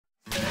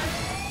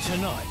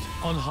Tonight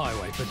on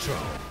Highway Patrol.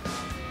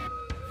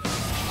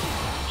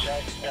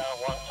 Chase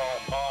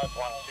 155,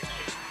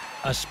 160.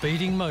 A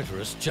speeding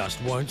motorist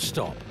just won't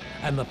stop,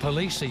 and the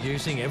police are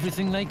using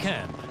everything they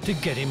can to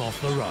get him off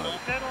the road.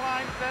 Centre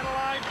line, centre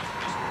line.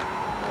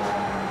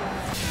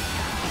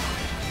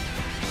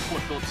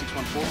 What thought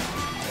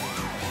 614?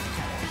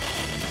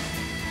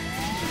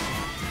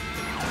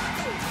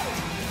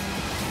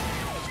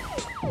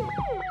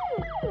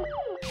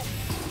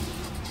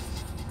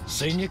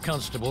 Senior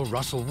Constable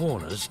Russell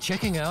Warner's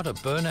checking out a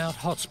burnout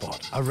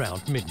hotspot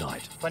around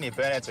midnight. Plenty of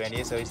burnouts around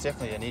here, so he's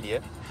definitely an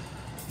idiot.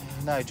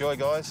 No joy,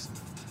 guys.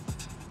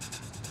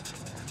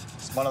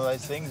 It's one of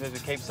those things, as we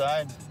keep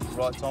saying,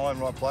 right time,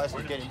 right place.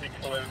 We're getting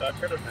They've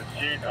got a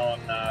pursuit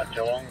on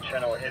Geelong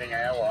Channel heading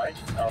our way,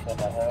 up on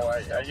the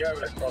highway. Are you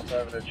able to cross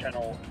over to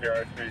Channel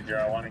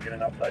 0201 and get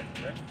an update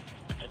from them?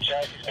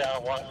 Chase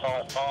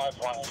 155,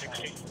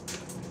 160.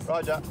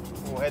 Roger,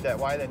 we'll head that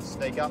way then,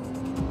 sneak up.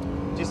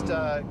 Just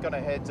gonna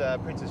head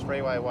Princess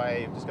Freeway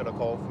way. Just got a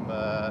call from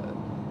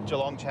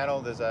Geelong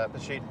Channel. There's a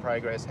pursuit in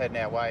progress heading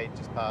our way,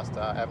 just past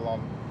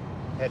Avalon,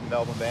 heading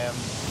Melbourne bound.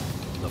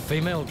 The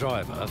female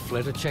driver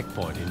fled a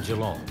checkpoint in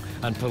Geelong,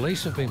 and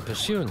police have been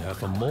pursuing her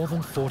for more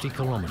than 40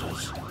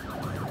 kilometres.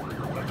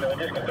 So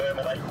just confirm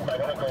that they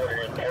want to call it an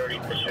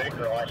imperative pursuit in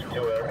relation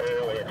to her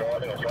earlier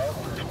driving as well.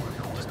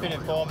 Just been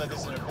informed that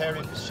this is an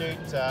imperative pursuit.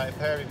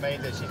 Imperative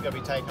means that she's got to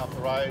be taken off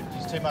the road.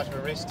 She's too much of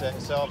a risk to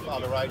herself,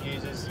 other road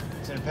users.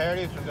 It's an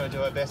imperative. We're going to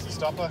do our best to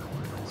stop her.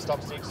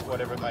 Stop sticks,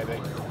 whatever it may be.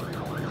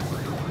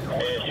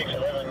 Yeah,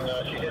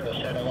 611, she's in the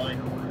centre lane.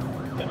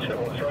 The 2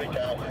 or 3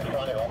 cars in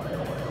front of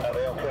her.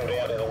 They all pulled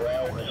out of the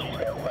well, and she's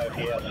got both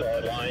the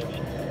outside lanes.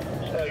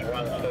 It's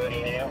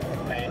 31:30 now,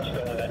 and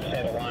still in that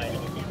centre lane.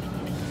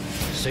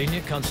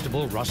 Senior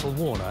Constable Russell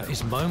Warner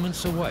is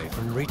moments away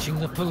from reaching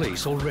the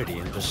police already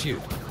in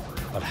pursuit.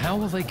 But how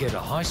will they get a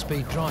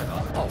high-speed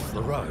driver off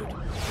the road?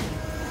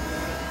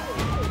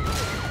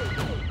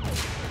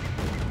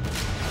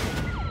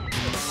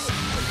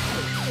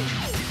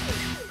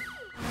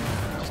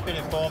 Just been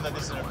informed that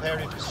this is an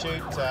imperative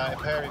pursuit.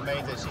 Imperative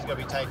means that she's got to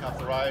be taken off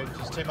the road.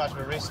 She's too much of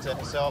a risk to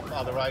herself,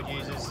 other road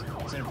users.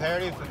 It's an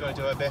imperative. We're going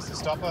to do our best to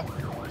stop her.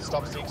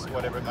 Stop sticks,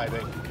 whatever it may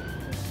be.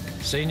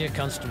 Senior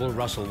Constable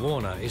Russell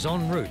Warner is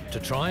en route to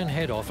try and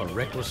head off a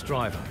reckless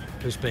driver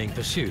who's being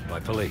pursued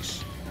by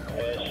police.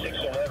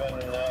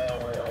 611,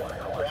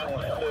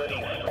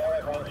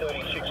 135,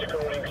 136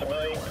 according to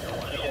me.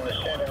 She's in the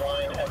centre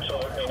lane,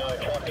 absolutely no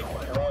traffic,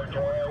 road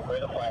dry,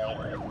 weather fail.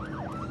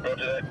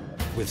 Roger that.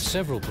 With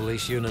several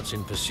police units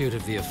in pursuit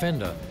of the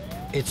offender,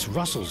 it's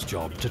Russell's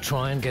job to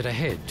try and get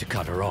ahead to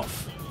cut her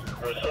off.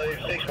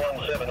 Received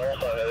 617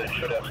 also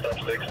should have stop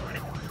sticks.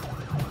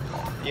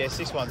 Yeah,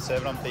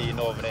 617. I'm at the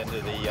northern end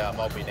of the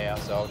multi now,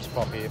 so I'll just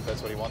pop here if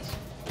that's what he wants.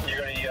 You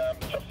got any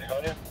chopsticks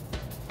on you?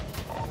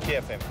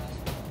 TFM.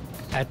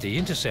 At the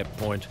intercept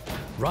point,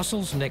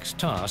 Russell's next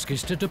task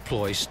is to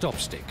deploy stop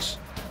sticks.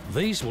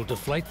 These will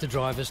deflate the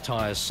driver's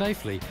tyres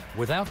safely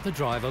without the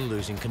driver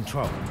losing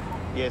control.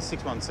 Yeah,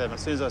 617.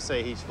 As soon as I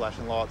see he's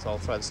flashing lights, I'll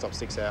throw the stop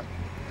sticks out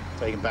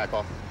so he can back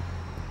off.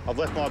 I've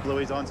left my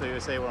blueies on so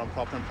you'll see where I'm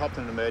popped in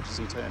an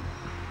emergency turn.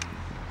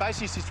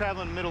 Basically, she's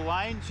travelling in the middle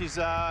lane. She's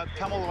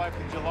come all the way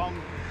from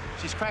Geelong.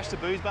 She's crashed a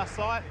booze bus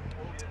site.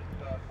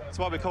 That's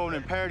why we call it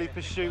an imperative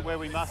pursuit, where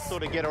we must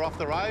sort of get her off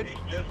the road.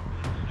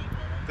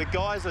 The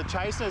guys are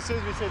chasing her. As soon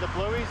as we see the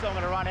blueies, I'm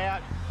going to run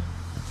out,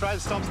 throw the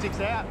stop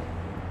sticks out.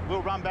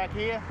 We'll run back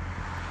here.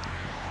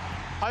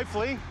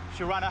 Hopefully,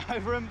 she'll run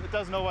over them. It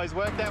doesn't always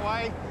work that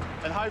way.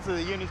 And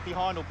hopefully the units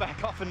behind will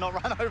back off and not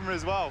run over them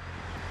as well.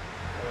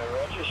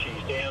 Roger,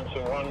 she's down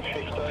to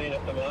 115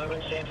 at the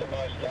moment,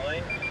 centre-most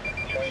lane,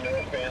 3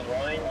 northbound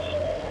lanes.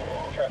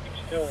 Traffic's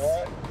still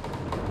right.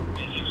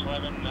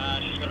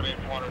 611, she's got to be at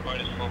 400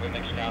 metres before the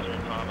next cars are in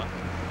front of her.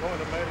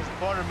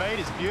 400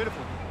 metres,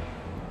 beautiful.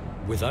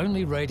 With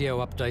only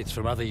radio updates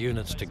from other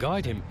units to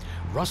guide him,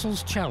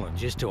 Russell's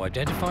challenge is to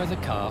identify the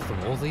car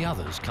from all the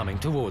others coming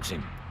towards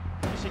him.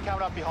 Is she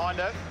coming up behind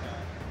her?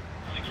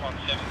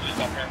 617, just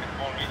up around the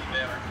corner, he's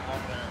down around the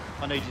corner.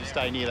 I need you to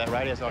stay near that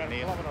radio so I can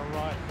hear.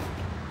 Right.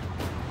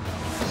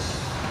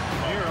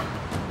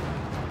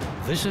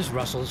 This is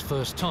Russell's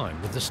first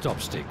time with the stop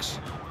sticks.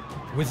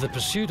 With the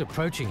pursuit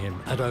approaching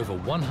him at over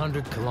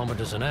 100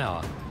 kilometres an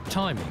hour,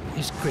 timing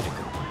is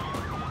critical.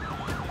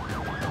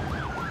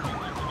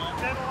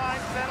 Centre line,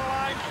 centre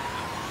line.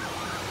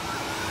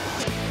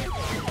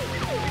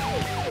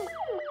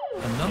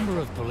 A number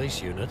of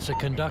police units are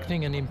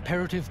conducting an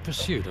imperative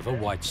pursuit of a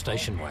white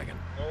station wagon.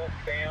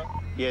 Northbound.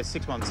 Yeah,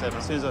 617.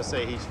 As soon as I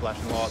see he's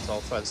flashing lights,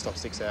 I'll throw the stop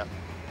sticks out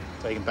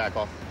so he can back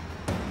off.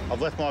 I've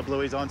left my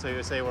blueies on so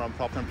you'll see where I'm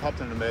popped in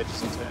an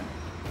emergency turn.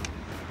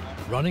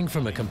 Running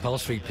from a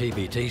compulsory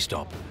PBT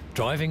stop,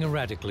 driving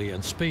erratically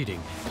and speeding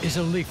is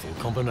a lethal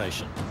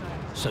combination.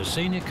 So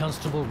Senior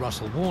Constable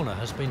Russell Warner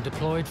has been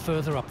deployed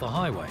further up the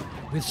highway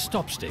with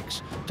stop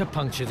sticks to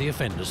puncture the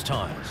offender's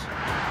tyres.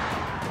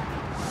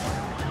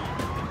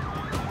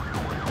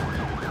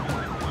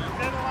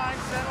 Centre line,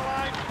 centre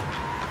line.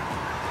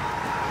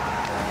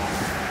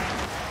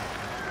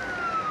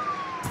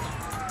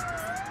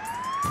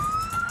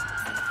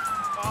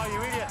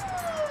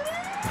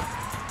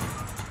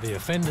 The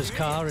offender's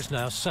car is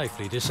now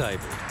safely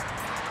disabled.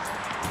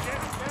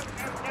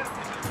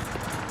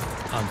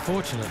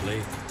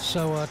 Unfortunately,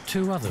 so are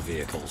 2 other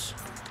vehicles.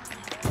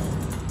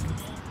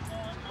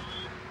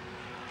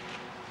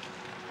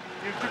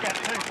 You took out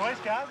 2 police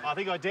cars? I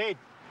think I did.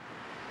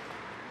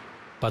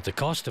 But the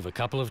cost of a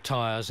couple of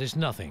tyres is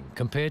nothing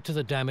compared to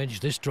the damage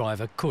this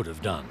driver could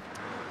have done.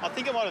 I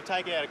think I might have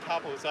taken out a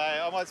couple, so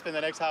I might spend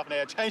the next half an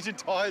hour changing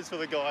tyres for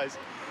the guys.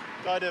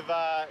 Kind of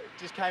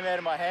just came out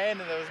of my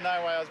hand, and there was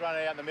no way I was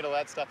running out in the middle of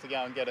that stuff to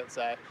go and get it.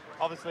 So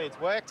obviously it's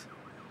worked.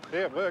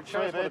 Yeah, it worked.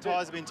 Sure, the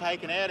tyres have been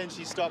taken out, and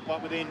she stopped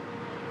like within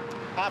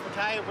half a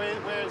K of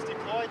where it's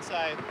deployed.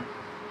 So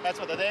that's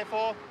what they're there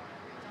for.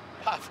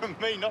 Apart from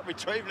me not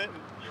retrieving it,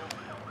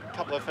 and a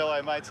couple of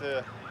fellow mates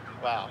are,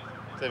 well,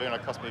 it's either going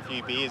to cost me a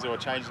few beers or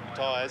changing the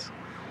tyres.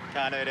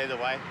 Can't hurt either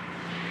way.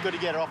 Good to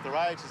get her off the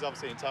road. She's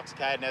obviously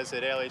intoxicated, and as I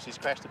said earlier, she's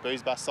crashed a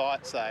booze bus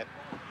site, so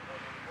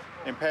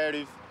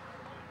imperative,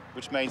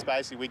 which means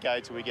basically we go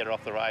till we get her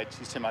off the road.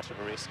 She's too much of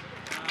a risk.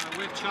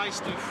 We've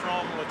chased her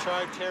from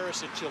Latrobe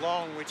Terrace at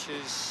Geelong, which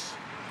is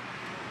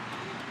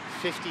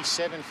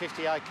 57,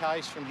 58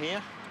 k's from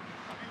here.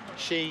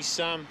 She's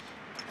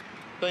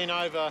been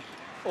over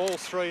all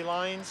 3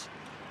 lanes,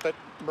 but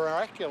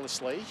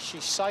miraculously, she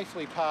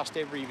safely passed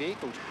every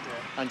vehicle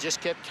and just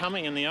kept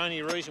coming. And the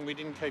only reason we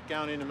didn't keep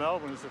going into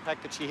Melbourne is the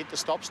fact that she hit the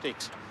stop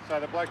sticks. So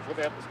the bloke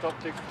without the stop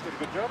sticks did a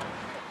good job?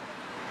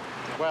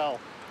 Well,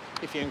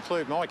 if you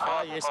include my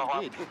car, yes,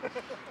 he did.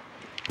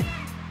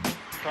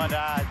 Kind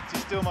of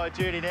just doing my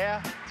duty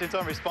now, since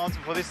I'm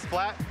responsible for this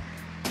flat.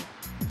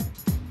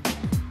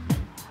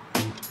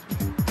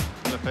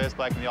 I'm the first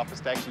bloke in the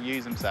office to actually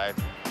use them, so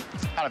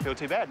I don't feel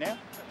too bad now.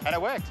 And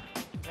it worked.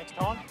 Next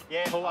time,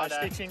 Yeah, pull those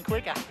sticks in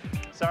quicker.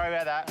 Sorry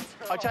about that.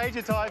 I changed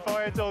the tyre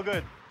for you, it's all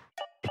good.